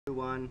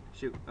1,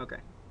 shoot. Okay.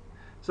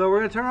 So we're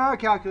going to turn on our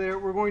calculator.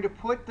 We're going to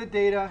put the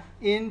data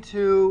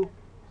into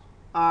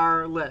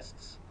our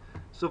lists.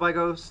 So if I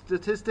go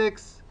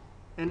statistics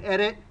and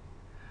edit,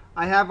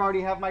 I already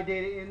have my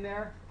data in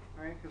there,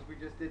 right? Because we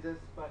just did this.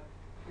 But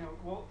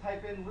we'll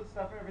type in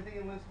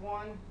everything in list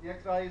 1, the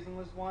x values in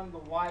list 1, the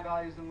y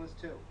values in list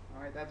 2.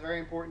 All right, that's very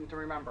important to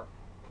remember.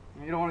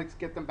 And you don't want to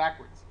get them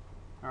backwards.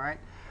 All right.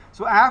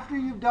 So after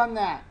you've done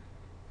that,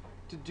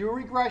 to do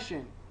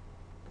regression,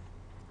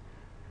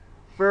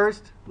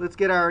 first let's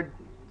get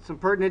some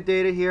pertinent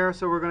data here.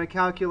 So we're going to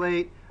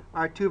calculate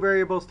our 2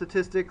 variable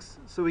statistics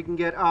so we can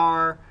get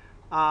our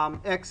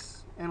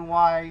x and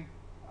y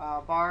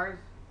bars.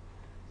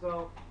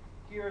 So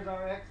here's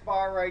our x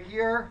bar right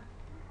here.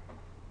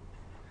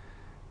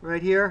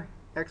 Right here,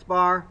 x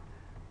bar.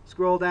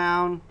 Scroll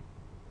down.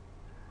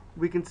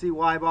 We can see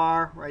y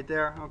bar right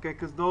there, okay,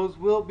 because those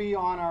will be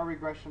on our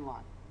regression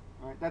line.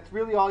 All right, that's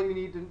really all you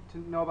need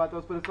to know about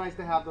those, but it's nice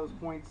to have those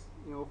points,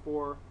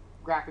 for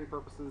graphing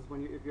purposes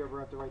if you ever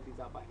have to write these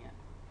out by hand.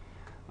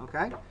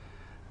 Okay,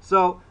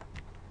 so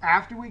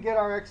after we get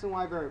our x and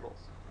y variables,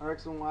 our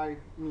x and y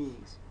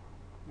means,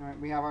 all right,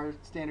 we have our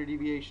standard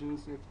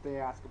deviations if they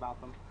ask about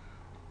them.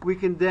 We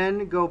can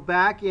then go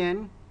back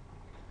in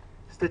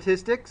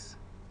statistics.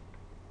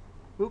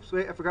 Oops,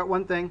 wait, I forgot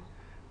one thing.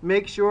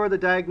 Make sure the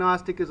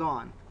diagnostic is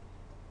on.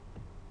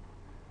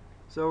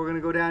 So we're going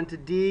to go down to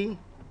D.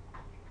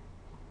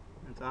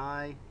 That's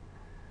I.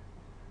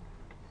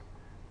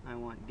 I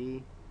want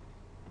D.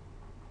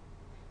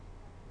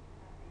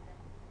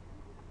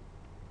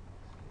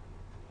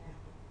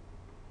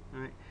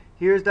 All right.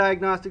 Here's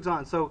diagnostics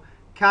on. So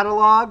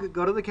catalog,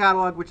 go to the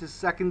catalog, which is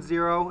second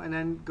 0, and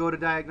then go to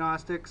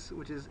diagnostics,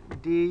 which is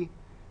D.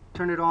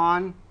 Turn it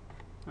on.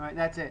 All right,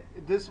 that's it.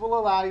 This will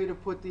allow you to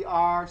put the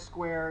R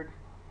squared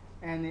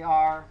and the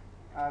R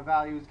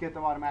values, get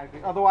them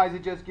automatically. Otherwise,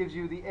 it just gives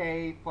you the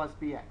A plus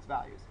BX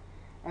values.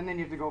 And then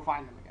you have to go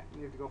find them again.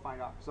 You have to go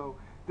find R. So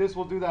this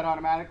will do that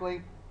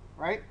automatically,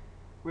 right?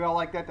 We all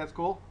like that. That's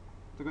cool.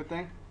 It's a good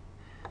thing.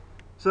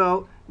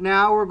 So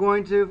now we're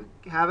going to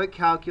have it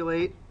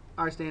calculate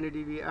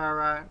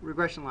our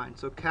regression line.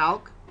 So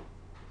calc.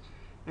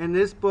 And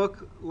this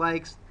book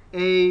likes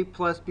A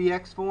plus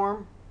BX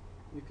form.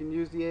 You can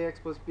use the AX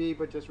plus B,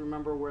 but just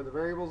remember where the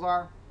variables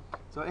are.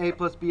 So A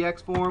plus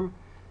BX form.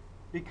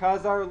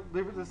 Because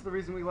this is the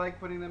reason we like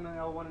putting them in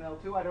L1 and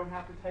L2, I don't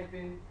have to type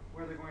in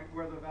where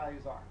the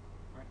values are.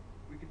 Right?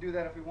 We can do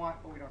that if we want,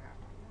 but we don't have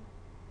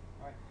to.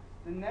 All right.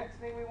 The next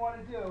thing we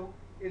want to do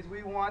is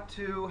we want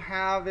to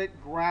have it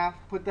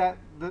put the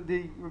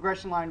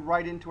regression line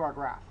right into our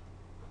graph.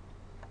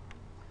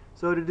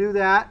 So to do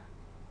that,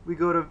 we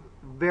go to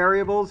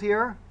variables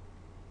here,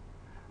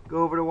 go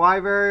over to y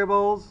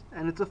variables,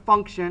 and it's a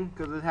function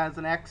because it has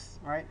an x,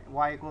 right?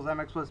 Y equals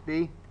mx plus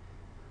b.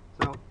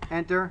 So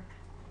enter.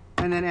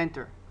 And then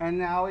enter. And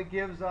now it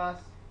gives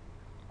us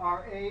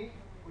our A,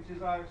 which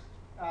is our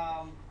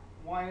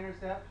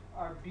y-intercept,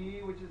 our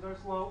B, which is our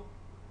slope,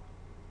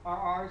 our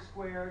R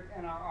squared,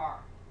 and our R.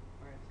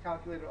 Right, it's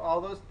calculated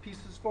all those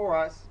pieces for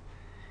us.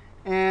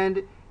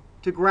 And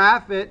to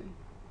graph it,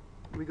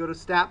 we go to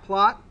stat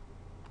plot,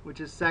 which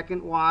is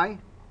second Y.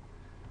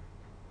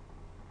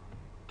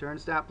 Turn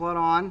stat plot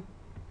on.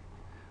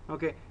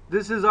 Okay,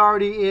 this is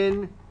already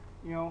in,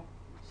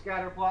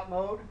 scatter plot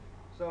mode,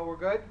 so we're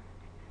good.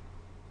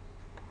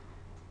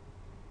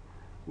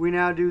 We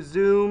now do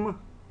zoom,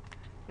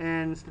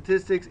 and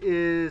statistics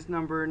is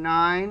number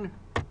 9.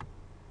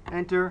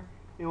 Enter.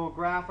 It will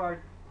graph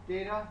our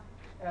data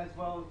as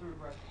well as the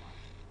regression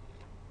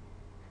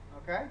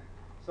line. Okay?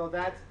 So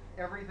that's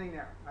everything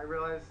there. I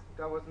realize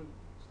that wasn't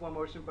slow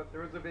motion, but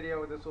there is a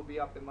video. This will be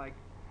up in like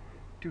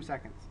 2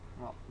 seconds.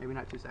 Well, maybe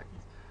not 2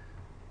 seconds.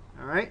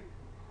 All right?